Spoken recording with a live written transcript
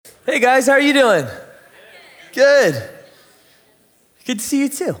Hey guys, how are you doing? Good. Good to see you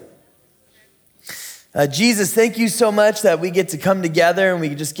too. Jesus, thank you so much that we get to come together and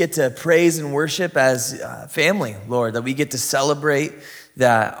we just get to praise and worship as family, Lord, that we get to celebrate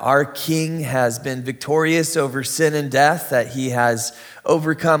that our King has been victorious over sin and death, that he has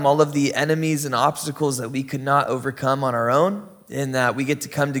overcome all of the enemies and obstacles that we could not overcome on our own, and that we get to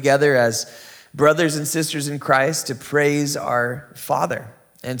come together as brothers and sisters in Christ to praise our Father.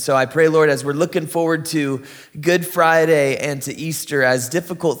 And so I pray, Lord, as we're looking forward to Good Friday and to Easter, as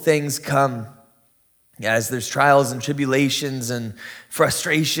difficult things come, as there's trials and tribulations and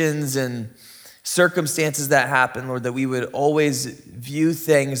frustrations and circumstances that happen, Lord, that we would always view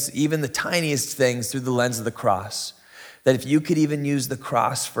things, even the tiniest things, through the lens of the cross. That if you could even use the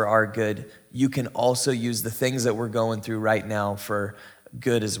cross for our good, you can also use the things that we're going through right now for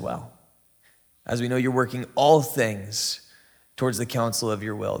good as well. As we know you're working all things towards the counsel of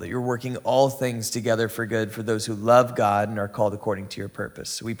your will, that you're working all things together for good for those who love God and are called according to your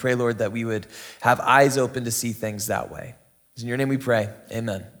purpose. So we pray, Lord, that we would have eyes open to see things that way. In your name we pray,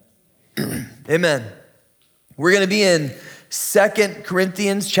 amen. Amen. We're going to be in 2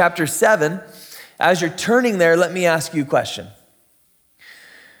 Corinthians chapter 7. As you're turning there, let me ask you a question.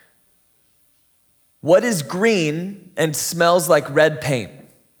 What is green and smells like red paint?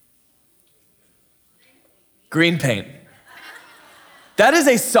 Green paint. That is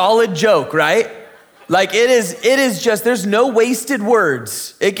a solid joke, right? Like it is just, there's no wasted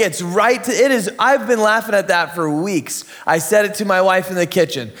words. It gets right to, I've been laughing at that for weeks. I said it to my wife in the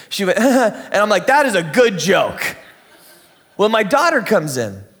kitchen. She went, and I'm like, that is a good joke. Well, my daughter comes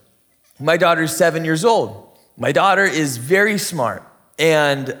in. My daughter's 7 years old. My daughter is very smart.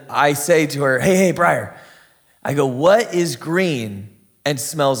 And I say to her, hey, Briar, I go, what is green and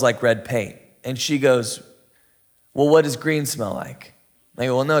smells like red paint? And she goes, well, what does green smell like? I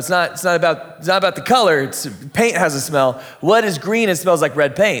go, well, no, it's not about the color. Paint has a smell. What is green and smells like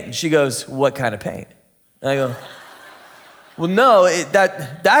red paint? And she goes, what kind of paint? And I go, well, no,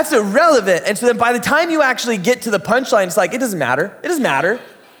 that's irrelevant. And so then by the time you actually get to the punchline, it's like, it doesn't matter. It doesn't matter.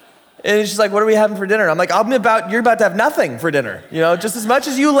 And she's like, what are we having for dinner? I'm like, you're about to have nothing for dinner. You know, just as much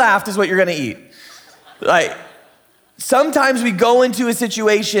as you laughed is what you're going to eat. Like, sometimes we go into a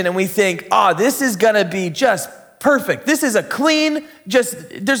situation and we think, this is going to be just perfect. This is a clean,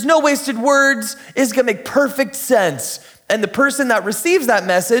 there's no wasted words. It's gonna make perfect sense. And the person that receives that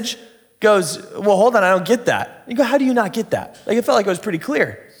message goes, well, hold on, I don't get that. You go, how do you not get that? Like, it felt like it was pretty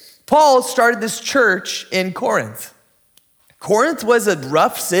clear. Paul started this church in Corinth. Corinth was a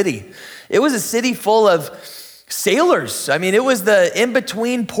rough city. It was a city full of sailors. I mean, it was the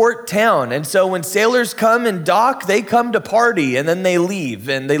in-between port town. And so when sailors come and dock, they come to party and then they leave,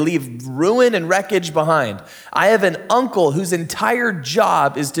 and they leave ruin and wreckage behind. I have an uncle whose entire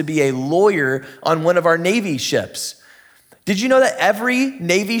job is to be a lawyer on one of our Navy ships. Did you know that every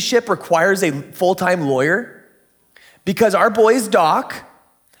Navy ship requires a full-time lawyer? Because our boys dock,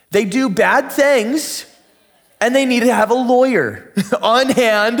 they do bad things, and they need to have a lawyer on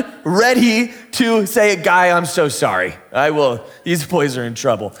hand, ready to say, guy, I'm so sorry. These boys are in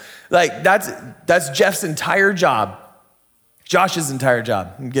trouble. Like, that's Jeff's entire job. Josh's entire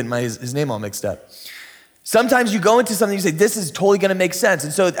job. I'm getting his name all mixed up. Sometimes you go into something, you say, this is totally gonna make sense.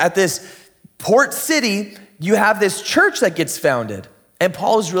 And so at this port city, you have this church that gets founded. And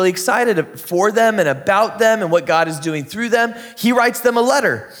Paul is really excited for them and about them and what God is doing through them. He writes them a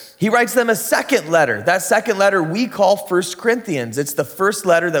letter. He writes them a second letter. That second letter we call 1 Corinthians. It's the first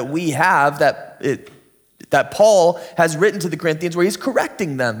letter that we have that Paul has written to the Corinthians, where he's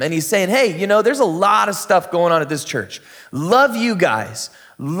correcting them. And he's saying, hey, there's a lot of stuff going on at this church. Love you guys.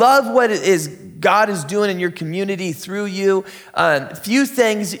 Love what it is God is doing in your community through you. Few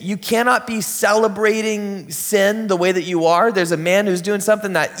things, you cannot be celebrating sin the way that you are. There's a man who's doing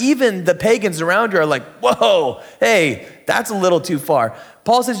something that even the pagans around you are like, whoa, hey, that's a little too far.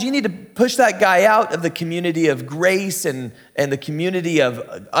 Paul says you need to push that guy out of the community of grace and the community of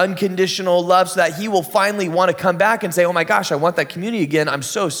unconditional love, so that he will finally want to come back and say, oh my gosh, I want that community again. I'm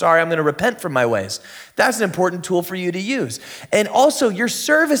so sorry. I'm going to repent from my ways. That's an important tool for you to use. And also, your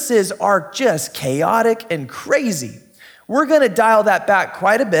services are just chaotic and crazy. We're going to dial that back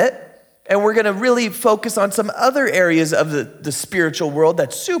quite a bit, and we're going to really focus on some other areas of the spiritual world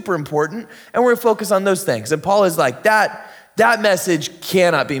that's super important, and we're going to focus on those things. And Paul is like, that message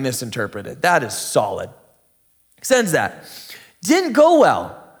cannot be misinterpreted. That is solid. Sends that. Didn't go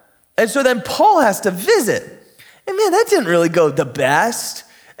well. And so then Paul has to visit. And man, that didn't really go the best.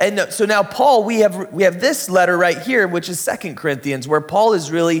 And so now Paul, we have this letter right here, which is 2 Corinthians, where Paul is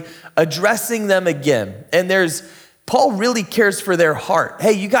really addressing them again. And Paul really cares for their heart.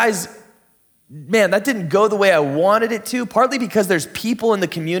 Hey, you guys, man, that didn't go the way I wanted it to, partly because there's people in the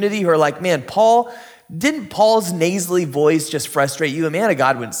community who are like, man, didn't Paul's nasally voice just frustrate you? A man of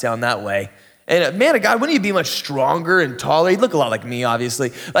God wouldn't sound that way. And a man of God, wouldn't he be much stronger and taller? He'd look a lot like me,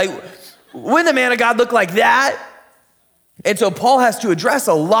 obviously. Like, wouldn't a man of God look like that? And so Paul has to address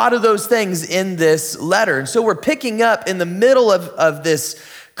a lot of those things in this letter. And so we're picking up in the middle of this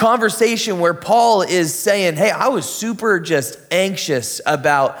conversation where Paul is saying, hey, I was super just anxious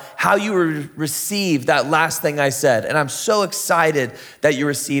about how you received that last thing I said. And I'm so excited that you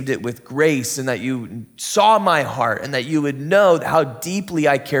received it with grace and that you saw my heart and that you would know how deeply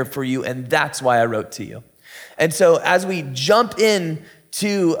I care for you. And that's why I wrote to you. And so as we jump in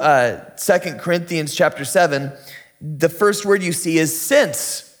to 2 Corinthians chapter 7, the first word you see is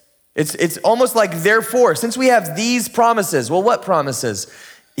since. It's almost like therefore. Since we have these promises. Well, what promises?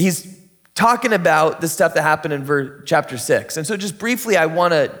 He's talking about the stuff that happened in chapter 6. And so just briefly, I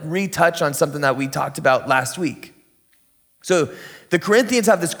want to retouch on something that we talked about last week. So the Corinthians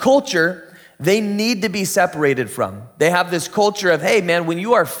have this culture they need to be separated from. They have this culture of, hey, man, when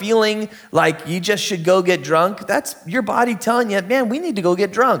you are feeling like you just should go get drunk, that's your body telling you, man, we need to go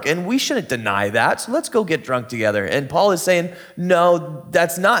get drunk. And we shouldn't deny that. So let's go get drunk together. And Paul is saying, no,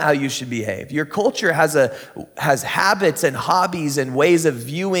 that's not how you should behave. Your culture has habits and hobbies and ways of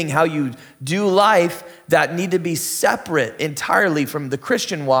viewing how you do life that need to be separate entirely from the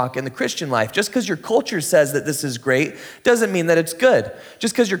Christian walk and the Christian life. Just because your culture says that this is great doesn't mean that it's good.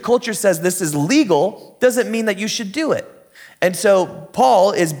 Just because your culture says this is legal doesn't mean that you should do it. And so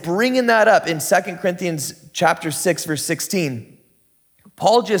Paul is bringing that up in 2 Corinthians chapter 6, verse 16.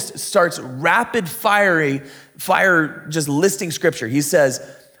 Paul just starts rapid fire just listing scripture. He says,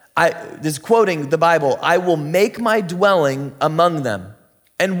 this is quoting the Bible, I will make my dwelling among them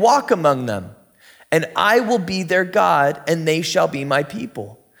and walk among them, and I will be their God, and they shall be my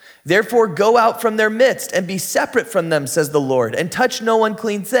people. Therefore, go out from their midst and be separate from them, says the Lord, and touch no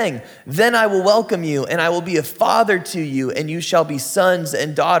unclean thing. Then I will welcome you, and I will be a father to you, and you shall be sons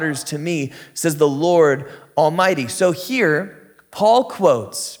and daughters to me, says the Lord Almighty. So here, Paul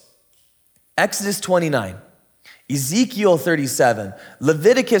quotes Exodus 29, Ezekiel 37,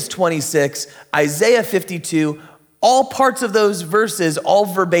 Leviticus 26, Isaiah 52, all parts of those verses, all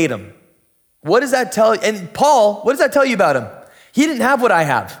verbatim. What does that tell you? And Paul, what does that tell you about him? He didn't have what I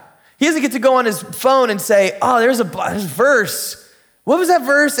have. He doesn't get to go on his phone and say, oh, there's a verse. What was that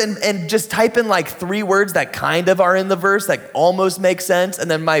verse? And just type in like 3 words that kind of are in the verse, that almost make sense. And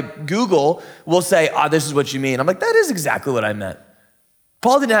then my Google will say, this is what you mean. I'm like, that is exactly what I meant.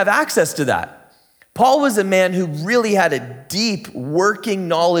 Paul didn't have access to that. Paul was a man who really had a deep working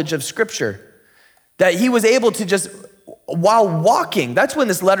knowledge of scripture that he was able to just, while walking, that's when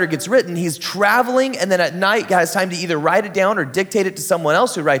this letter gets written. He's traveling, and then at night has time to either write it down or dictate it to someone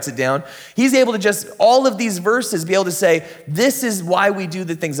else who writes it down. He's able to just, all of these verses, be able to say, this is why we do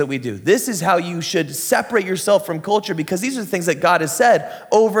the things that we do. This is how you should separate yourself from culture, because these are the things that God has said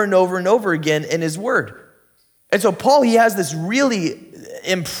over and over and over again in his word. And so Paul, he has this really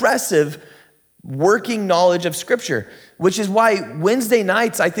impressive working knowledge of scripture, which is why Wednesday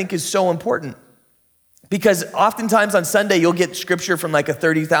nights, I think, is so important. Because oftentimes on Sunday, you'll get scripture from like a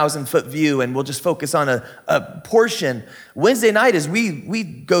 30,000 foot view, and we'll just focus on a portion. Wednesday night is we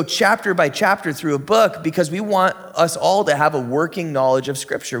go chapter by chapter through a book, because we want us all to have a working knowledge of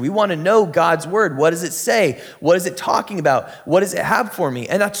scripture. We want to know God's word. What does it say? What is it talking about? What does it have for me?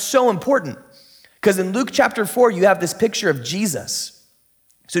 And that's so important, because in Luke chapter 4, you have this picture of Jesus.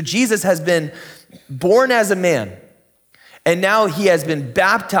 So Jesus has been born as a man, and now he has been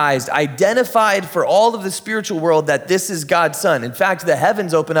baptized, identified for all of the spiritual world that this is God's son. In fact, the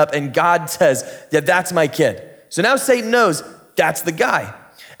heavens open up and God says, that's my kid. So now Satan knows that's the guy.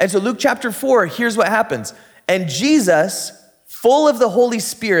 And so Luke chapter 4, here's what happens. And Jesus, full of the Holy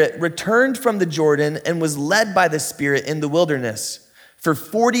Spirit, returned from the Jordan and was led by the Spirit in the wilderness for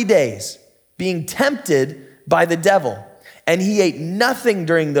 40 days, being tempted by the devil. And he ate nothing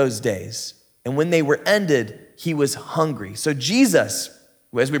during those days. And when they were ended, he was hungry. So Jesus,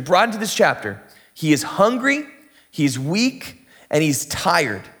 as we brought into this chapter, he is hungry, he's weak, and he's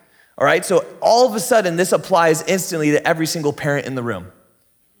tired. All right, so all of a sudden, this applies instantly to every single parent in the room.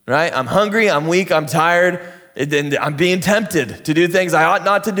 Right? I'm hungry, I'm weak, I'm tired, and I'm being tempted to do things I ought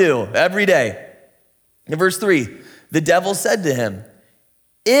not to do every day. In verse 3, the devil said to him,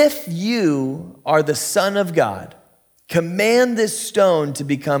 if you are the Son of God, command this stone to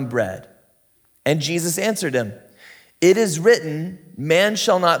become bread. And Jesus answered him, it is written, man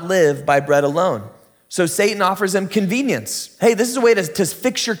shall not live by bread alone. So Satan offers him convenience. Hey, this is a way to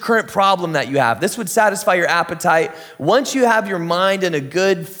fix your current problem that you have. This would satisfy your appetite. Once you have your mind in a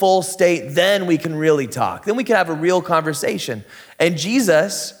good, full state, then we can really talk. Then we can have a real conversation. And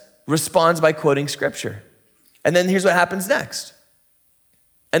Jesus responds by quoting scripture. And then here's what happens next.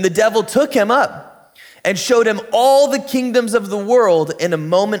 And the devil took him up and showed him all the kingdoms of the world in a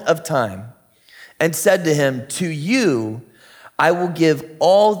moment of time and said to him, to you, I will give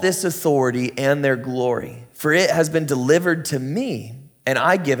all this authority and their glory, for it has been delivered to me, and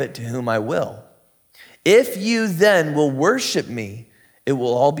I give it to whom I will. If you then will worship me, it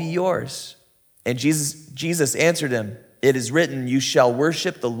will all be yours. And Jesus answered him, it is written, you shall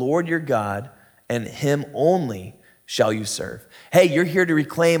worship the Lord your God, and him only shall you serve. Hey, you're here to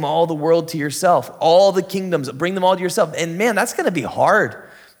reclaim all the world to yourself, all the kingdoms, bring them all to yourself. And man, that's gonna be hard.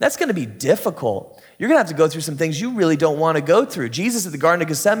 That's gonna be difficult. You're gonna have to go through some things you really don't wanna go through. Jesus at the Garden of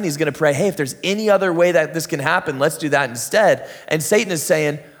Gethsemane is gonna pray, hey, if there's any other way that this can happen, let's do that instead. And Satan is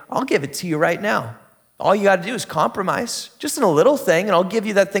saying, I'll give it to you right now. All you gotta do is compromise, just in a little thing, and I'll give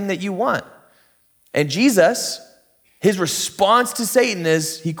you that thing that you want. And Jesus, his response to Satan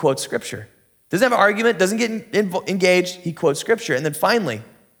is he quotes scripture. Doesn't have an argument, doesn't get engaged, he quotes scripture. And then finally,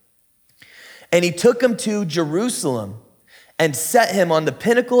 and he took him to Jerusalem and set him on the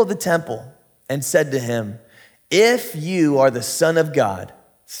pinnacle of the temple and said to him, if you are the Son of God,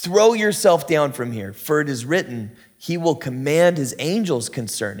 throw yourself down from here, for it is written, he will command his angels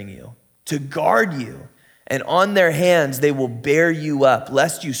concerning you to guard you, and on their hands they will bear you up,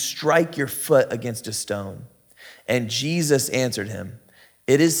 lest you strike your foot against a stone. And Jesus answered him,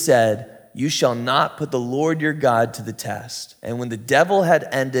 it is said, you shall not put the Lord your God to the test. And when the devil had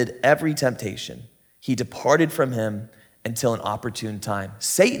ended every temptation, he departed from him until an opportune time.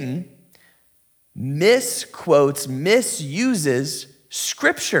 Satan misquotes, misuses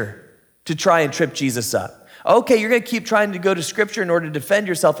scripture to try and trip Jesus up. Okay, you're gonna keep trying to go to scripture in order to defend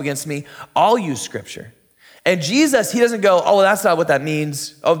yourself against me. I'll use scripture. And Jesus, he doesn't go, oh, well, that's not what that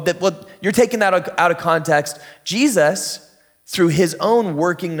means. Oh, well, you're taking that out of context. Jesus, through his own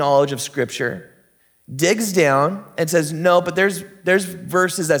working knowledge of scripture, digs down and says, no, but there's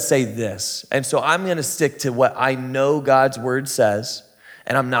verses that say this. And so I'm gonna stick to what I know God's word says,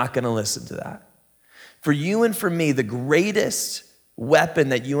 and I'm not gonna listen to that. For you and for me, the greatest weapon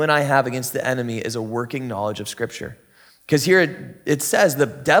that you and I have against the enemy is a working knowledge of scripture. Because here it says the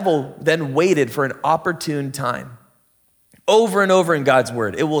devil then waited for an opportune time. Over and over in God's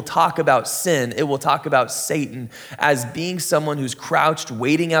word, it will talk about sin. It will talk about Satan as being someone who's crouched,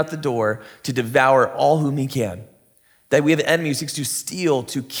 waiting out the door to devour all whom he can. That we have an enemy who seeks to steal,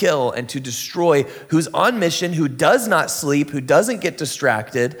 to kill, and to destroy, who's on mission, who does not sleep, who doesn't get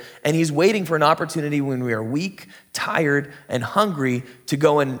distracted, and he's waiting for an opportunity when we are weak, tired, and hungry to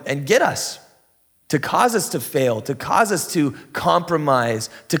go and get us, to cause us to fail, to cause us to compromise,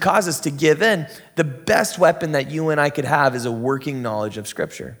 to cause us to give in. The best weapon that you and I could have is a working knowledge of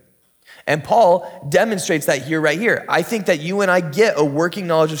scripture. And Paul demonstrates that right here. I think that you and I get a working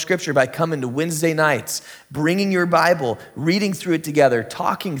knowledge of scripture by coming to Wednesday nights, bringing your Bible, reading through it together,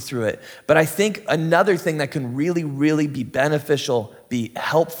 talking through it. But I think another thing that can really, really be beneficial, be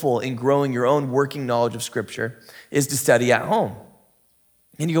helpful in growing your own working knowledge of scripture is to study at home.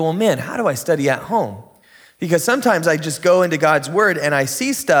 And you go, well, man, how do I study at home? Because sometimes I just go into God's word and I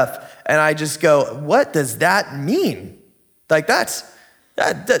see stuff and I just go, what does that mean? Like that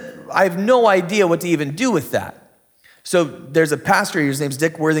I have no idea what to even do with that. So there's a pastor here, his name's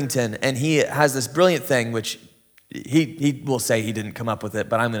Dick Worthington, and he has this brilliant thing, which he will say he didn't come up with it,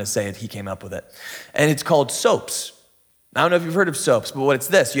 but I'm gonna say it, he came up with it. And it's called SOAPs. I don't know if you've heard of SOAPs, but what it's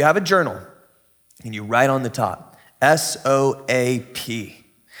this, you have a journal and you write on the top, SOAP.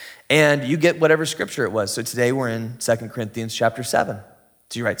 And you get whatever scripture it was. So today we're in 2 Corinthians chapter 7.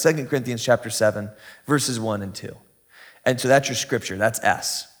 So you write 2 Corinthians chapter 7, verses 1 and 2. And so that's your scripture, that's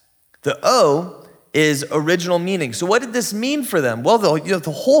S. The O is original meaning. So what did this mean for them? Well,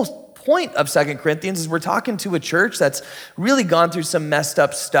 the whole point of 2 Corinthians is we're talking to a church that's really gone through some messed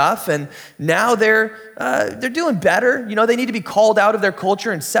up stuff, and now they're doing better. You know, they need to be called out of their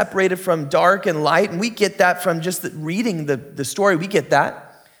culture and separated from dark and light, and we get that from just reading the story, we get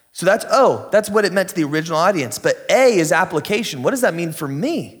that. So that's O, that's what it meant to the original audience. But A is application. What does that mean for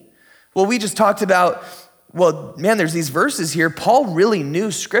me? Well, we just talked about, well, man, there's these verses here. Paul really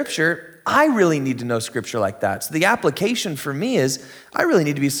knew scripture. I really need to know scripture like that. So the application for me is I really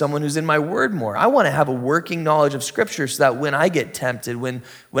need to be someone who's in my word more. I want to have a working knowledge of scripture so that when I get tempted, when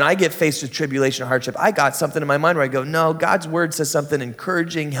I get faced with tribulation or hardship, I got something in my mind where I go, no, God's word says something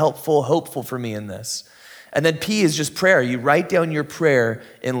encouraging, helpful, hopeful for me in this. And then P is just prayer. You write down your prayer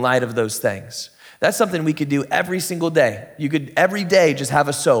in light of those things. That's something we could do every single day. You could every day just have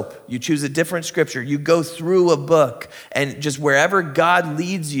a soap. You choose a different scripture. You go through a book, and just wherever God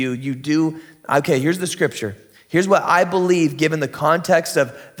leads you, you do, okay, here's the scripture. Here's what I believe, given the context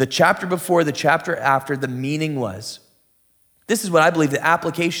of the chapter before, the chapter after, the meaning was. This is what I believe the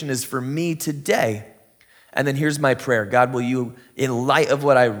application is for me today. And then here's my prayer. God, will you, in light of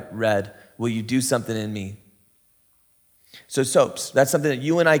what I read, will you do something in me? So soaps, that's something that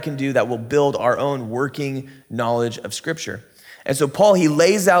you and I can do that will build our own working knowledge of Scripture. And so Paul, he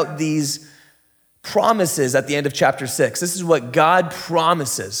lays out these promises at the end of chapter 6. This is what God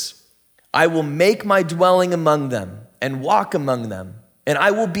promises. I will make my dwelling among them and walk among them, and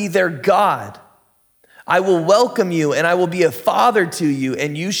I will be their God. I will welcome you, and I will be a father to you,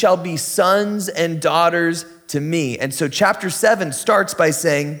 and you shall be sons and daughters to me. And so chapter 7 starts by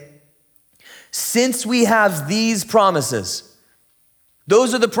saying, since we have these promises,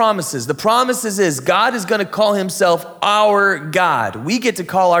 those are the promises. The promises is God is going to call himself our God. We get to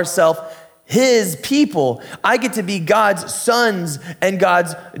call ourselves his people. I get to be God's sons and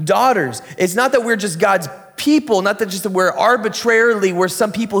God's daughters. It's not that we're just God's people, not that just we're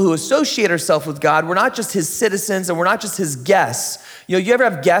some people who associate ourselves with God. We're not just his citizens, and we're not just his guests. You ever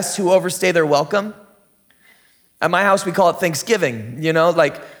have guests who overstay their welcome? At my house, we call it Thanksgiving.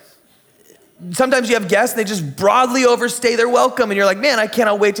 Sometimes you have guests, they just broadly overstay their welcome, and you're like, man, I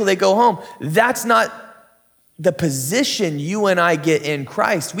cannot wait till they go home. That's not the position you and I get in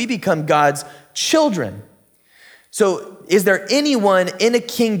Christ. We become God's children. So is there anyone in a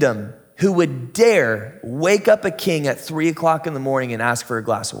kingdom who would dare wake up a king at 3:00 in the morning and ask for a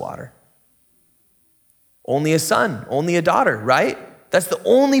glass of water? Only a son, only a daughter, right? That's the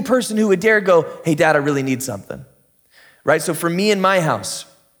only person who would dare go, hey, Dad, I really need something, right? So for me in my house,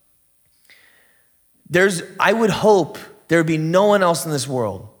 I would hope there would be no one else in this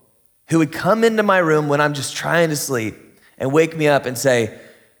world who would come into my room when I'm just trying to sleep and wake me up and say,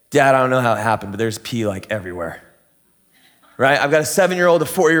 Dad, I don't know how it happened, but there's pee everywhere, right? I've got a 7-year-old, a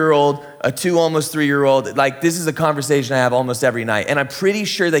 4-year-old, a 2, almost 3-year-old. This is a conversation I have almost every night. And I'm pretty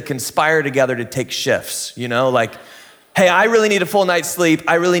sure they conspire together to take shifts, hey, I really need a full night's sleep.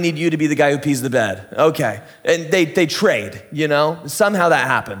 I really need you to be the guy who pees the bed. Okay. And they trade, somehow that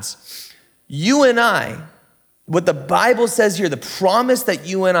happens. You and I, what the Bible says here, the promise that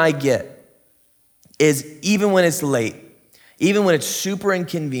you and I get is even when it's late, even when it's super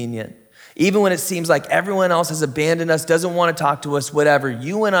inconvenient, even when it seems like everyone else has abandoned us, doesn't want to talk to us, whatever,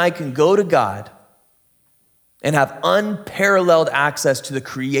 you and I can go to God and have unparalleled access to the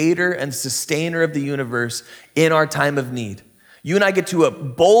creator and sustainer of the universe in our time of need. You and I get to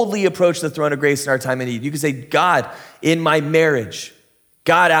boldly approach the throne of grace in our time of need. You can say, God, in my marriage,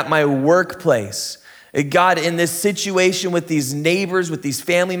 God, at my workplace, God, in this situation with these neighbors, with these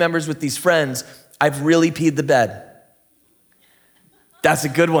family members, with these friends, I've really peed the bed. That's a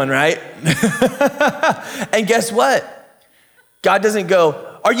good one, right? And guess what? God doesn't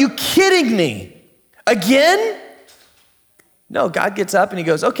go, are you kidding me? Again? No, God gets up and he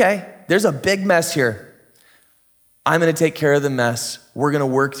goes, okay, there's a big mess here. I'm gonna take care of the mess. We're gonna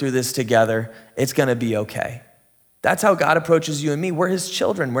work through this together. It's gonna be okay. That's how God approaches you and me. We're his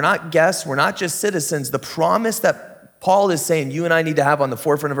children. We're not guests. We're not just citizens. The promise that Paul is saying you and I need to have on the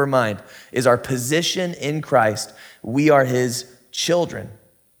forefront of our mind is our position in Christ. We are his children.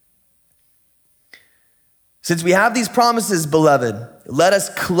 Since we have these promises, beloved, let us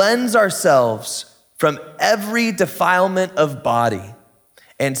cleanse ourselves from every defilement of body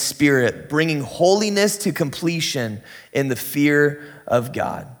and spirit, bringing holiness to completion in the fear of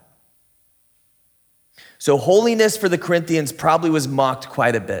God. So holiness for the Corinthians probably was mocked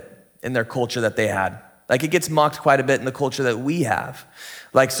quite a bit in their culture that they had. It gets mocked quite a bit in the culture that we have.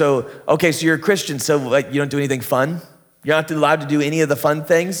 So you're a Christian, so you don't do anything fun? You're not allowed to do any of the fun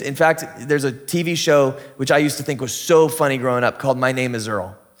things? In fact, there's a TV show, which I used to think was so funny growing up, called My Name is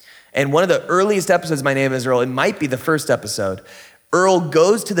Earl. And one of the earliest episodes of My Name is Earl, it might be the first episode, Earl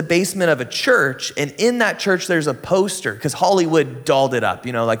goes to the basement of a church, and in that church there's a poster, because Hollywood dolled it up.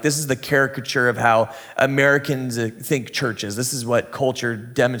 This is the caricature of how Americans think church is. This is what culture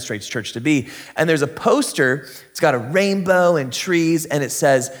demonstrates church to be. And there's a poster, it's got a rainbow and trees, and it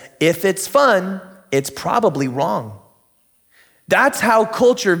says, if it's fun, it's probably wrong. That's how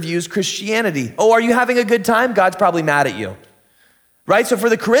culture views Christianity. Oh, are you having a good time? God's probably mad at you. Right? So for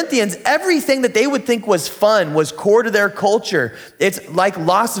the Corinthians, everything that they would think was fun was core to their culture. It's like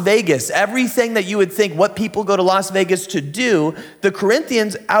Las Vegas. Everything that you would think what people go to Las Vegas to do, the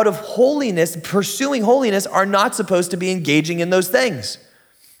Corinthians, out of holiness, pursuing holiness, are not supposed to be engaging in those things.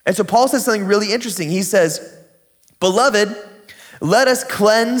 And so Paul says something really interesting. He says, beloved, let us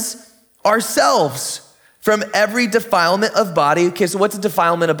cleanse ourselves from every defilement of body. Okay, so what's a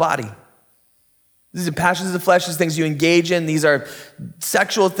defilement of body? These are passions of the flesh, these things you engage in. These are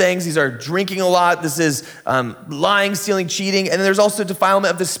sexual things. These are drinking a lot. This is lying, stealing, cheating. And then there's also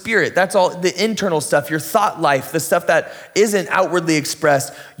defilement of the spirit. That's all the internal stuff, your thought life, the stuff that isn't outwardly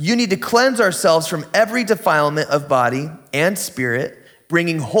expressed. You need to cleanse ourselves from every defilement of body and spirit,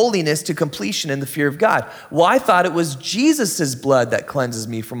 bringing holiness to completion in the fear of God. Well, I thought it was Jesus's blood that cleanses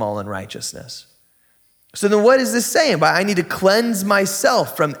me from all unrighteousness. So then what is this saying? But I need to cleanse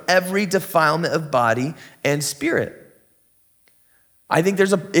myself from every defilement of body and spirit. I think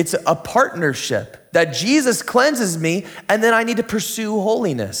it's a partnership that Jesus cleanses me, and then I need to pursue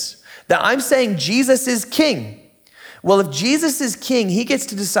holiness. That I'm saying Jesus is king. Well, if Jesus is king, he gets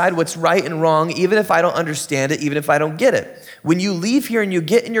to decide what's right and wrong, even if I don't understand it, even if I don't get it. When you leave here and you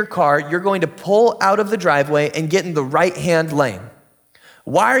get in your car, you're going to pull out of the driveway and get in the right-hand lane.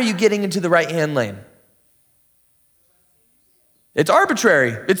 Why are you getting into the right-hand lane? It's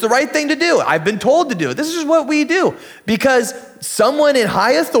arbitrary. It's the right thing to do. I've been told to do it. This is what we do because someone in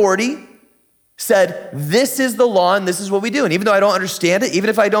high authority said, this is the law and this is what we do. And even though I don't understand it, even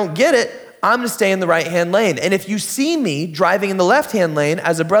if I don't get it, I'm gonna stay in the right-hand lane. And if you see me driving in the left-hand lane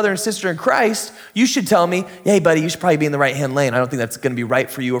as a brother and sister in Christ, you should tell me, hey buddy, you should probably be in the right-hand lane. I don't think that's gonna be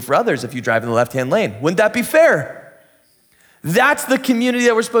right for you or for others if you drive in the left-hand lane. Wouldn't that be fair? That's the community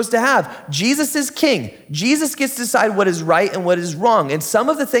that we're supposed to have. Jesus is king. Jesus gets to decide what is right and what is wrong. And some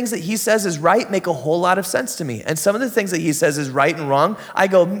of the things that he says is right make a whole lot of sense to me. And some of the things that he says is right and wrong, I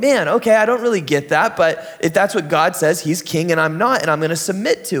go, man, okay, I don't really get that. But if that's what God says, he's king and I'm not, and I'm gonna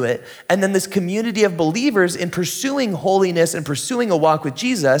submit to it. And then this community of believers in pursuing holiness and pursuing a walk with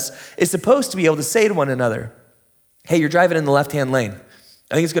Jesus is supposed to be able to say to one another, hey, you're driving in the left-hand lane.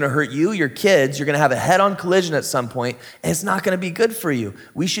 I think it's gonna hurt you, your kids. You're gonna have a head-on collision at some point, and it's not gonna be good for you.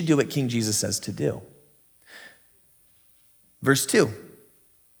 We should do what King Jesus says to do. Verse 2,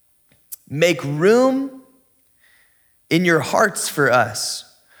 make room in your hearts for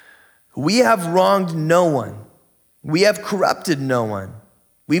us. We have wronged no one. We have corrupted no one.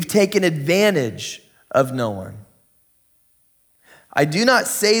 We've taken advantage of no one. I do not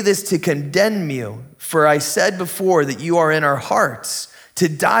say this to condemn you, for I said before that you are in our hearts, to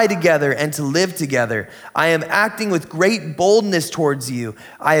die together and to live together. I am acting with great boldness towards you.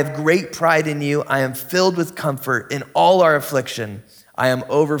 I have great pride in you. I am filled with comfort in all our affliction. I am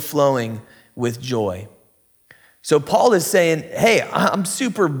overflowing with joy. So Paul is saying, hey, I'm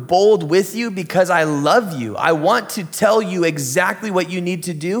super bold with you because I love you. I want to tell you exactly what you need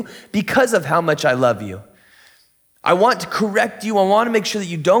to do because of how much I love you. I want to correct you. I want to make sure that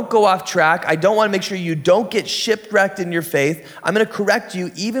you don't go off track. I don't want to make sure you don't get shipwrecked in your faith. I'm going to correct you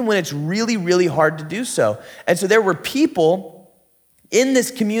even when it's really, really hard to do so. And so there were people in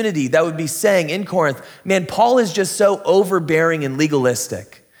this community that would be saying in Corinth, man, Paul is just so overbearing and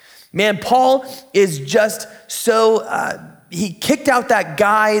legalistic. Man, Paul is just so, he kicked out that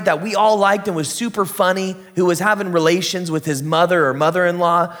guy that we all liked and was super funny, who was having relations with his mother or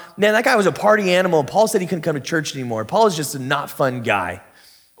mother-in-law. Man, that guy was a party animal. Paul said he couldn't come to church anymore. Paul is just a not fun guy.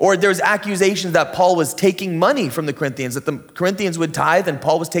 Or there was accusations that Paul was taking money from the Corinthians, that the Corinthians would tithe and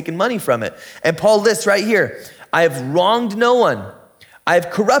Paul was taking money from it. And Paul lists right here, I have wronged no one. I have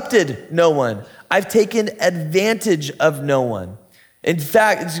corrupted no one. I've taken advantage of no one. In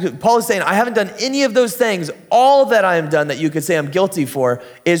fact, Paul is saying, I haven't done any of those things. All that I have done that you could say I'm guilty for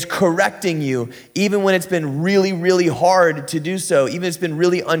is correcting you, even when it's been really, really hard to do so, even if it's been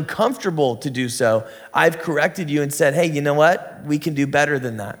really uncomfortable to do so. I've corrected you and said, hey, you know what? We can do better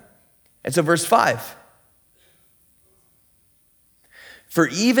than that. And so verse 5, for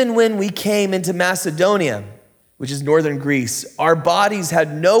even when we came into Macedonia, which is northern Greece, our bodies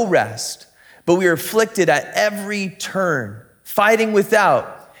had no rest, but we were afflicted at every turn, fighting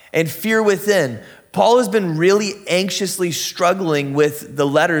without and fear within. Paul has been really anxiously struggling with the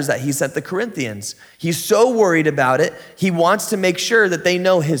letters that he sent the Corinthians. He's so worried about it. He wants to make sure that they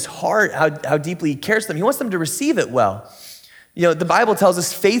know his heart, how deeply he cares for them. He wants them to receive it well. You know, the Bible tells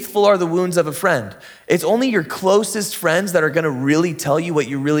us faithful are the wounds of a friend. It's only your closest friends that are gonna really tell you what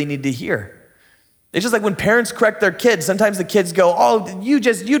you really need to hear. It's just like when parents correct their kids, sometimes the kids go, oh, you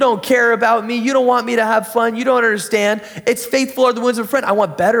don't care about me. You don't want me to have fun. You don't understand. It's faithful are the wounds of a friend. I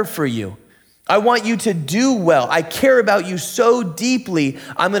want better for you. I want you to do well. I care about you so deeply.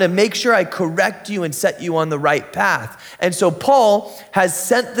 I'm gonna make sure I correct you and set you on the right path. And so Paul has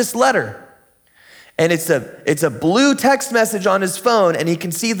sent this letter. And it's a blue text message on his phone, and he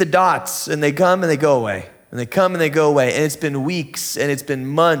can see the dots, and they come and they go away. And they come and they go away. And it's been weeks and it's been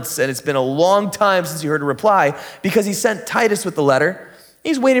months and it's been a long time since you heard a reply because he sent Titus with the letter.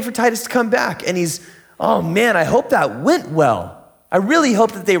 He's waiting for Titus to come back. And he's, oh man, I hope that went well. I really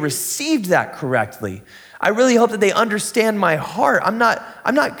hope that they received that correctly. I really hope that they understand my heart. I'm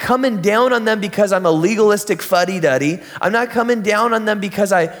not coming down on them because I'm a legalistic fuddy-duddy. I'm not coming down on them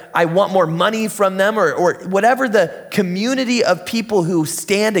because I want more money from them or whatever the community of people who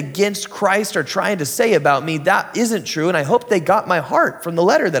stand against Christ are trying to say about me. That isn't true, and I hope they got my heart from the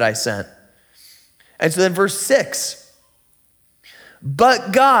letter that I sent. And so then verse 6,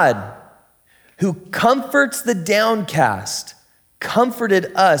 but God, who comforts the downcast,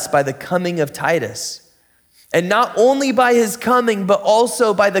 comforted us by the coming of Titus. And not only by his coming, but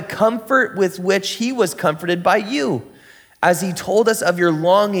also by the comfort with which he was comforted by you, as he told us of your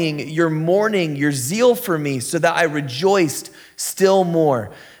longing, your mourning, your zeal for me, so that I rejoiced still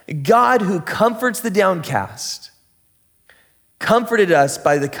more. God, who comforts the downcast, comforted us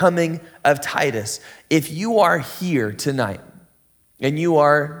by the coming of Titus. If you are here tonight and you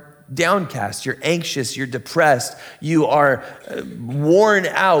are downcast, you're anxious, you're depressed, you are worn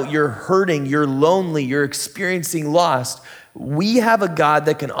out, you're hurting, you're lonely, you're experiencing loss, we have a God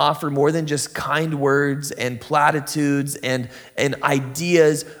that can offer more than just kind words and platitudes and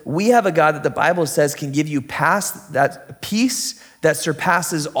ideas. We have a God that the Bible says can give you that peace that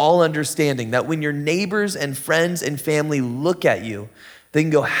surpasses all understanding, that when your neighbors and friends and family look at you, they can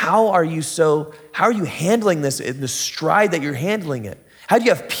go, how are you handling this in the stride that you're handling it? How do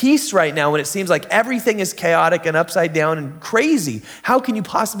you have peace right now when it seems like everything is chaotic and upside down and crazy? How can you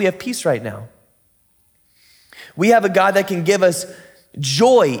possibly have peace right now? We have a God that can give us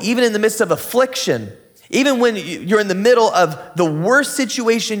joy, even in the midst of affliction. Even when you're in the middle of the worst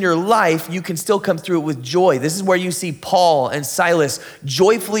situation in your life, you can still come through it with joy. This is where you see Paul and Silas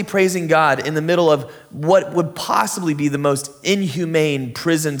joyfully praising God in the middle of what would possibly be the most inhumane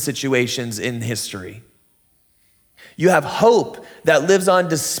prison situations in history. You have hope that lives on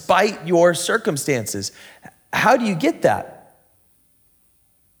despite your circumstances. How do you get that?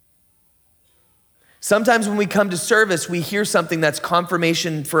 Sometimes when we come to service, we hear something that's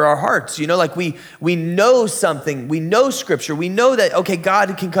confirmation for our hearts. You know, like we know something, we know scripture, we know that, okay,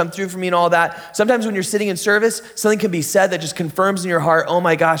 God can come through for me and all that. Sometimes when you're sitting in service, something can be said that just confirms in your heart, oh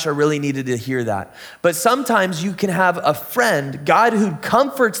my gosh, I really needed to hear that. But sometimes you can have a friend, God who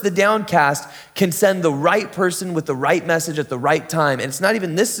comforts the downcast, can send the right person with the right message at the right time. And it's not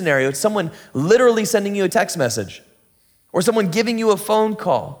even this scenario, it's someone literally sending you a text message, or someone giving you a phone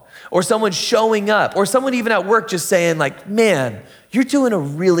call, or someone showing up, or someone even at work just saying like, man, you're doing a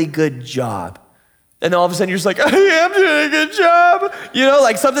really good job. And then all of a sudden you're just like, I am doing a good job. You know,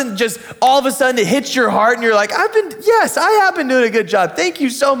 like something just all of a sudden it hits your heart and you're like, yes, I have been doing a good job. Thank you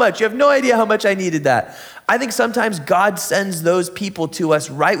so much. You have no idea how much I needed that. I think sometimes God sends those people to us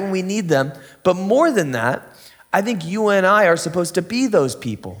right when we need them. But more than that, I think you and I are supposed to be those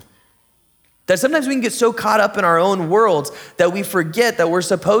people. That sometimes we can get so caught up in our own worlds that we forget that we're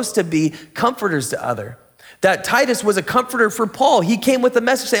supposed to be comforters to others. That Titus was a comforter for Paul. He came with a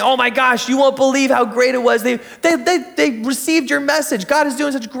message saying, oh my gosh, you won't believe how great it was. They received your message. God is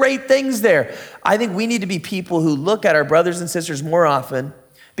doing such great things there. I think we need to be people who look at our brothers and sisters more often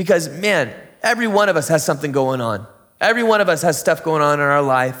because, man, every one of us has something going on. Every one of us has stuff going on in our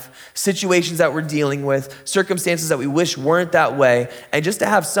life, situations that we're dealing with, circumstances that we wish weren't that way. And just to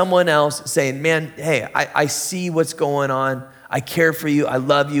have someone else saying, man, hey, I see what's going on. I care for you. I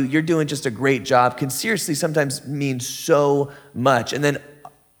love you. You're doing just a great job can seriously sometimes mean so much. And then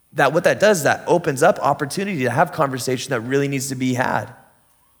what that does, that opens up opportunity to have conversation that really needs to be had.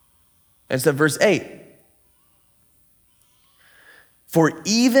 And so verse 8, for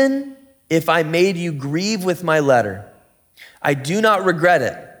even if I made you grieve with my letter, I do not regret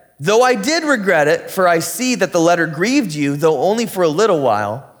it. Though I did regret it, for I see that the letter grieved you, though only for a little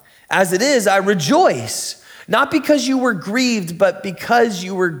while. As it is, I rejoice, not because you were grieved, but because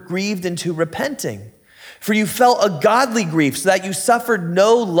you were grieved into repenting. For you felt a godly grief, so that you suffered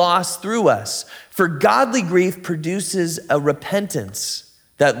no loss through us. For godly grief produces a repentance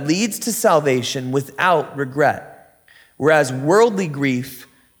that leads to salvation without regret, whereas worldly grief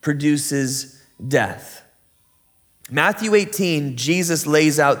produces death. Matthew 18, Jesus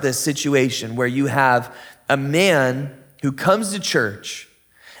lays out this situation where you have a man who comes to church,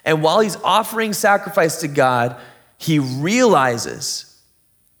 and while he's offering sacrifice to God, he realizes,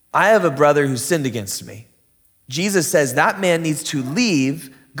 I have a brother who sinned against me. Jesus says that man needs to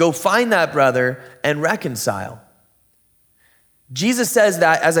leave, go find that brother, and reconcile. Jesus says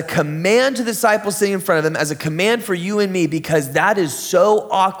that as a command to the disciples sitting in front of him, as a command for you and me, because that is so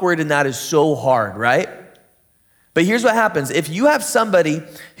awkward and that is so hard, right? But here's what happens. If you have somebody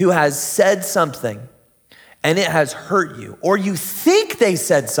who has said something and it has hurt you, or you think they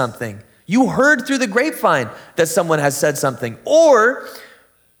said something. You heard through the grapevine that someone has said something, or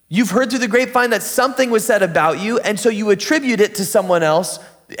you've heard through the grapevine that something was said about you, and so you attribute it to someone else,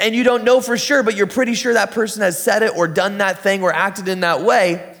 and you don't know for sure, but you're pretty sure that person has said it or done that thing or acted in that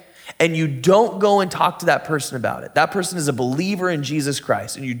way, and you don't go and talk to that person about it. That person is a believer in Jesus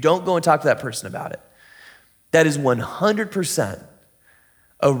Christ, and you don't go and talk to that person about it. That is 100%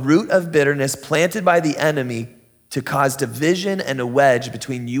 a root of bitterness planted by the enemy to cause division and a wedge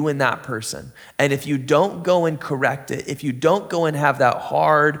between you and that person. And if you don't go and correct it, if you don't go and have that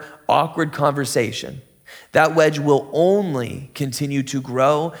hard, awkward conversation, that wedge will only continue to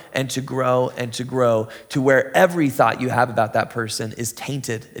grow and to grow and to grow to where every thought you have about that person is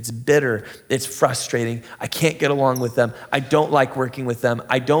tainted, it's bitter, it's frustrating. I can't get along with them. I don't like working with them.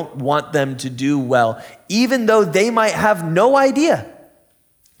 I don't want them to do well, even though they might have no idea.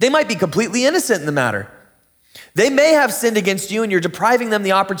 They might be completely innocent in the matter. They may have sinned against you and you're depriving them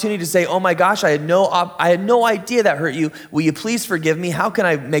the opportunity to say, oh my gosh, I had no idea that hurt you. Will you please forgive me? How can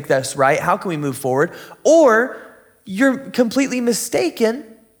I make this right? How can we move forward? Or you're completely mistaken.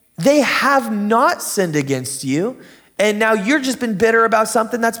 They have not sinned against you. And now you're just been bitter about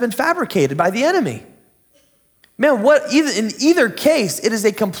something that's been fabricated by the enemy. Man, in either case, it is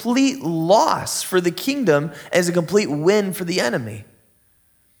a complete loss for the kingdom as a complete win for the enemy.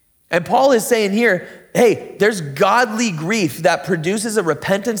 And Paul is saying here, hey, there's godly grief that produces a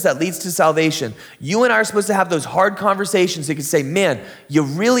repentance that leads to salvation. You and I are supposed to have those hard conversations so you can say, man, you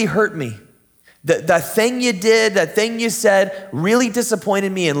really hurt me. That thing you did, that thing you said really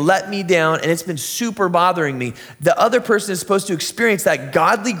disappointed me and let me down, and it's been super bothering me. The other person is supposed to experience that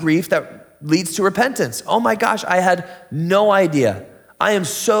godly grief that leads to repentance. Oh my gosh, I had no idea. I am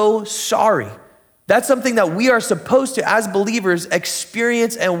so sorry. That's something that we are supposed to, as believers,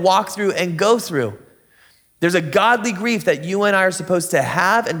 experience and walk through and go through. There's a godly grief that you and I are supposed to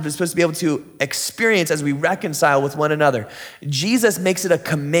have and we're supposed to be able to experience as we reconcile with one another. Jesus makes it a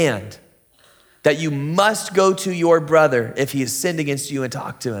command that you must go to your brother if he has sinned against you and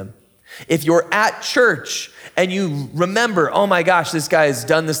talk to him. If you're at church and you remember, oh my gosh, this guy has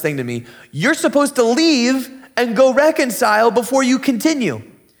done this thing to me, you're supposed to leave and go reconcile before you continue.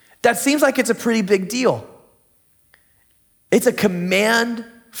 That seems like it's a pretty big deal. It's a command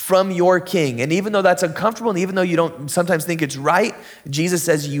from your king. And even though that's uncomfortable, and even though you don't sometimes think it's right, Jesus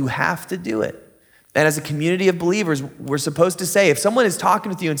says you have to do it. And as a community of believers, we're supposed to say, if someone is talking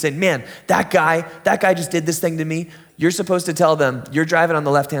with you and saying, man, that guy just did this thing to me, you're supposed to tell them, you're driving on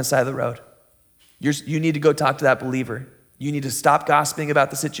the left-hand side of the road. You need to go talk to that believer. You need to stop gossiping about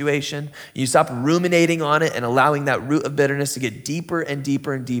the situation. You stop ruminating on it and allowing that root of bitterness to get deeper and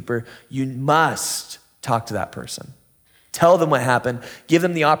deeper and deeper. You must talk to that person. Tell them what happened. Give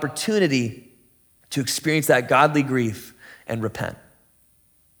them the opportunity to experience that godly grief and repent.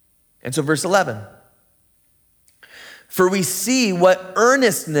 And so verse 11, for we see what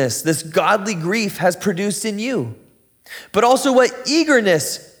earnestness this godly grief has produced in you, but also what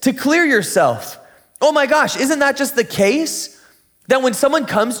eagerness to clear yourself. Oh my gosh, isn't that just the case? That when someone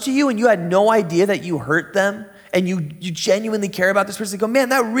comes to you and you had no idea that you hurt them and you genuinely care about this person, you go, man,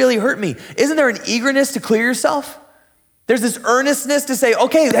 that really hurt me. Isn't there an eagerness to clear yourself? There's this earnestness to say,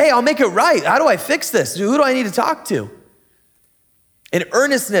 okay, hey, I'll make it right. How do I fix this? Who do I need to talk to? An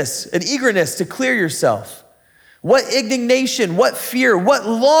earnestness, an eagerness to clear yourself. What indignation, what fear, what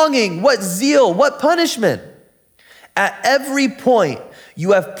longing, what zeal, what punishment. At every point,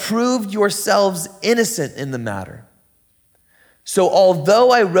 you have proved yourselves innocent in the matter. So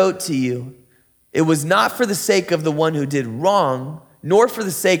although I wrote to you, it was not for the sake of the one who did wrong, nor for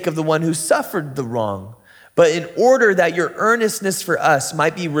the sake of the one who suffered the wrong, but in order that your earnestness for us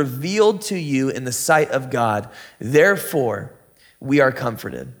might be revealed to you in the sight of God. Therefore, we are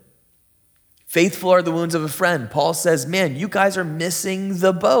comforted. Faithful are the wounds of a friend. Paul says, man, you guys are missing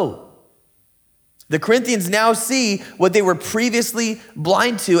the boat. The Corinthians now see what they were previously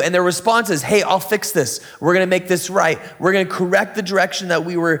blind to, and their response is, hey, I'll fix this. We're going to make this right. We're going to correct the direction that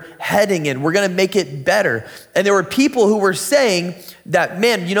we were heading in. We're going to make it better. And there were people who were saying that,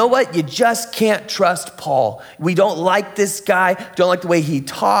 man, you know what? You just can't trust Paul. We don't like this guy. Don't like the way he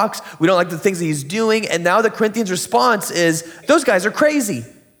talks. We don't like the things that he's doing. And now the Corinthians' response is, those guys are crazy.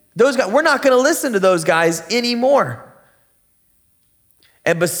 Those guys, we're not going to listen to those guys anymore.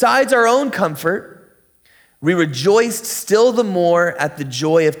 And besides our own comfort, we rejoiced still the more at the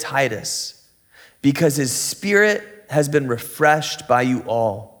joy of Titus, because his spirit has been refreshed by you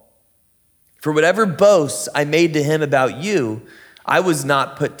all. For whatever boasts I made to him about you, I was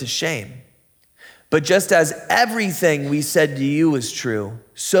not put to shame. But just as everything we said to you was true,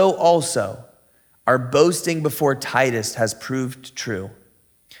 so also Our boasting before Titus has proved true,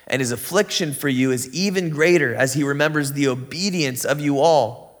 and his affliction for you is even greater as he remembers the obedience of you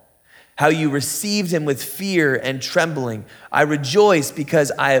all, how you received him with fear and trembling. I rejoice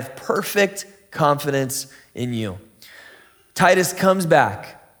because I have perfect confidence in you. Titus comes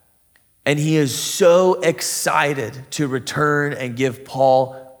back, and he is so excited to return and give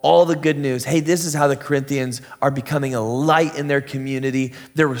Paul all the good news. Hey, this is how the Corinthians are becoming a light in their community.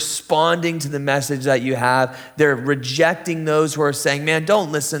 They're responding to the message that you have. They're rejecting those who are saying, man,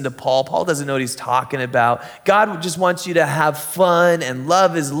 don't listen to Paul. Paul doesn't know what he's talking about. God just wants you to have fun, and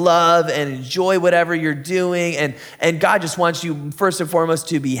love is love, and enjoy whatever you're doing. And God just wants you, first and foremost,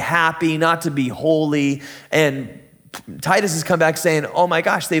 to be happy, not to be holy. And Titus has come back saying, oh my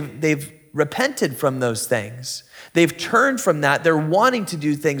gosh, they've repented from those things. They've turned from that. They're wanting to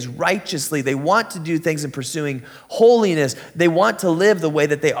do things righteously. They want to do things in pursuing holiness. They want to live the way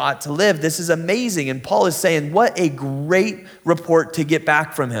that they ought to live. This is amazing. And Paul is saying, what a great report to get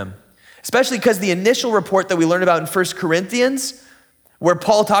back from him. Especially because the initial report that we learned about in 1 Corinthians, where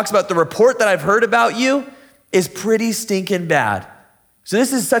Paul talks about the report that I've heard about you, is pretty stinking bad. So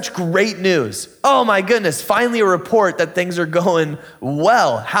this is such great news. Oh my goodness, finally a report that things are going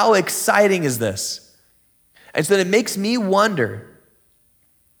well. How exciting is this? And so it makes me wonder,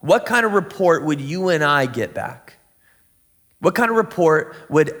 what kind of report would you and I get back? What kind of report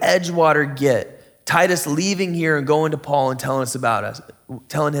would Edgewater get? Titus leaving here and going to Paul and telling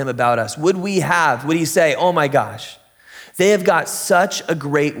him about us. Would he say, oh my gosh, they have got such a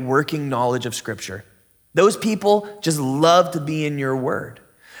great working knowledge of Scripture. Those people just love to be in your word.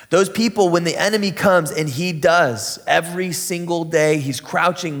 Those people, when the enemy comes, and he does every single day, he's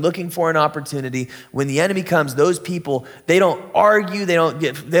crouching, looking for an opportunity. When the enemy comes, those people, they don't argue, they don't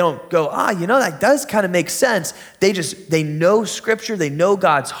go, that does kind of make sense. They know Scripture, they know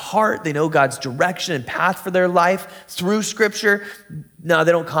God's heart, they know God's direction and path for their life through Scripture. No,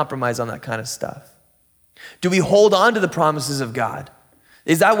 they don't compromise on that kind of stuff. Do we hold on to the promises of God?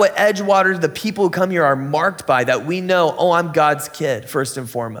 Is that what Edgewater, the people who come here, are marked by? That we know, I'm God's kid, first and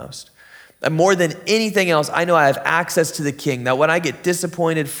foremost. And more than anything else, I know I have access to the King. That when I get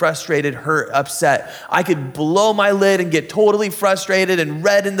disappointed, frustrated, hurt, upset, I could blow my lid and get totally frustrated and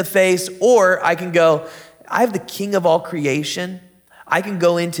red in the face, or I can go, I have the King of all creation. I can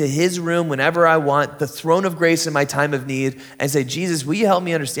go into his room whenever I want, the throne of grace in my time of need, and say, Jesus, will you help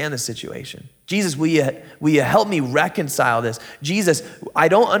me understand this situation? Jesus, will you help me reconcile this? Jesus, I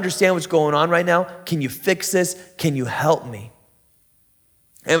don't understand what's going on right now. Can you fix this? Can you help me?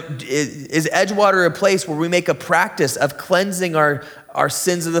 And is Edgewater a place where we make a practice of cleansing our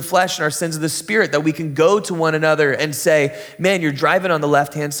sins of the flesh and our sins of the spirit, that we can go to one another and say, man, you're driving on the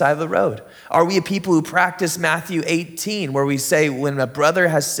left-hand side of the road? Are we a people who practice Matthew 18, where we say, when a brother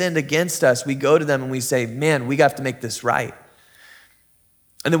has sinned against us, we go to them and we say, man, we have to make this right.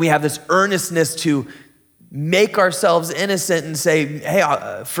 And then we have this earnestness to make ourselves innocent and say,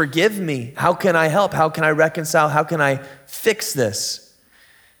 hey, forgive me. How can I help? How can I reconcile? How can I fix this?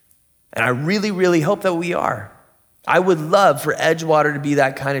 And I really, really hope that we are. I would love for Edgewater to be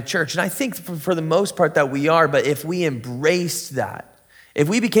that kind of church. And I think for the most part that we are, but if we embraced that, if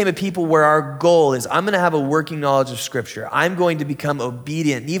we became a people where our goal is, I'm going to have a working knowledge of Scripture, I'm going to become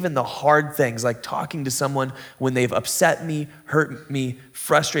obedient, even the hard things like talking to someone when they've upset me, hurt me,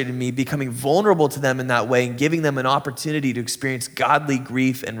 frustrated me, becoming vulnerable to them in that way and giving them an opportunity to experience godly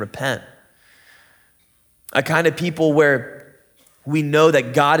grief and repent. A kind of people where we know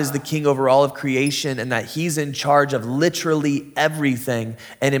that God is the King over all of creation and that he's in charge of literally everything.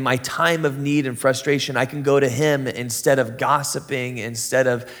 And in my time of need and frustration, I can go to him instead of gossiping, instead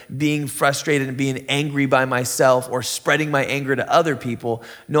of being frustrated and being angry by myself or spreading my anger to other people.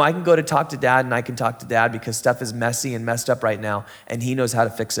 No, I can go to talk to Dad, and I can talk to Dad because stuff is messy and messed up right now, and he knows how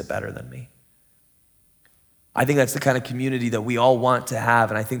to fix it better than me. I think that's the kind of community that we all want to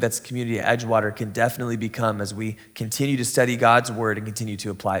have, and I think that's the community Edgewater can definitely become as we continue to study God's word and continue to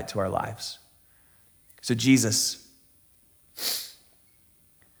apply it to our lives. So Jesus,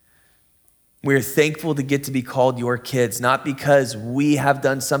 we're thankful to get to be called your kids, not because we have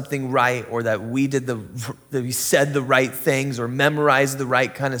done something right or that we said the right things or memorized the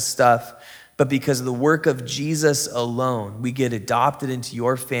right kind of stuff, but because of the work of Jesus alone, we get adopted into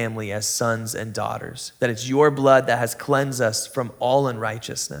your family as sons and daughters, that it's your blood that has cleansed us from all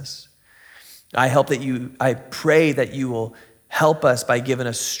unrighteousness. I pray that you will help us by giving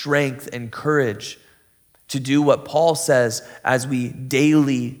us strength and courage to do what Paul says as we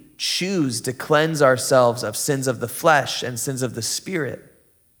daily choose to cleanse ourselves of sins of the flesh and sins of the spirit.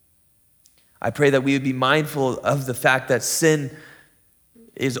 I pray that we would be mindful of the fact that sin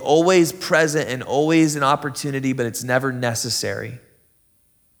is always present and always an opportunity, but it's never necessary.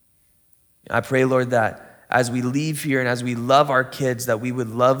 I pray, Lord, that as we leave here and as we love our kids, that we would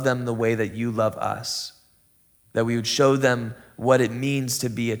love them the way that you love us, that we would show them what it means to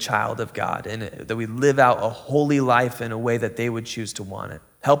be a child of God, and that we live out a holy life in a way that they would choose to want it.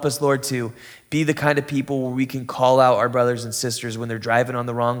 Help us, Lord, to be the kind of people where we can call out our brothers and sisters when they're driving on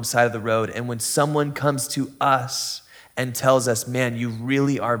the wrong side of the road, and when someone comes to us and tells us, man, you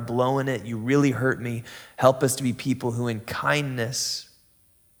really are blowing it, you really hurt me, help us to be people who in kindness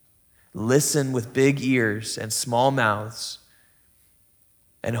listen with big ears and small mouths,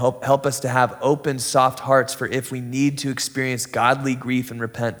 and help us to have open, soft hearts for if we need to experience godly grief and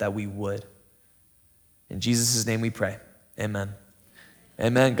repent, that we would. In Jesus' name we pray, amen.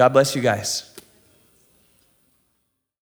 Amen. God bless you guys.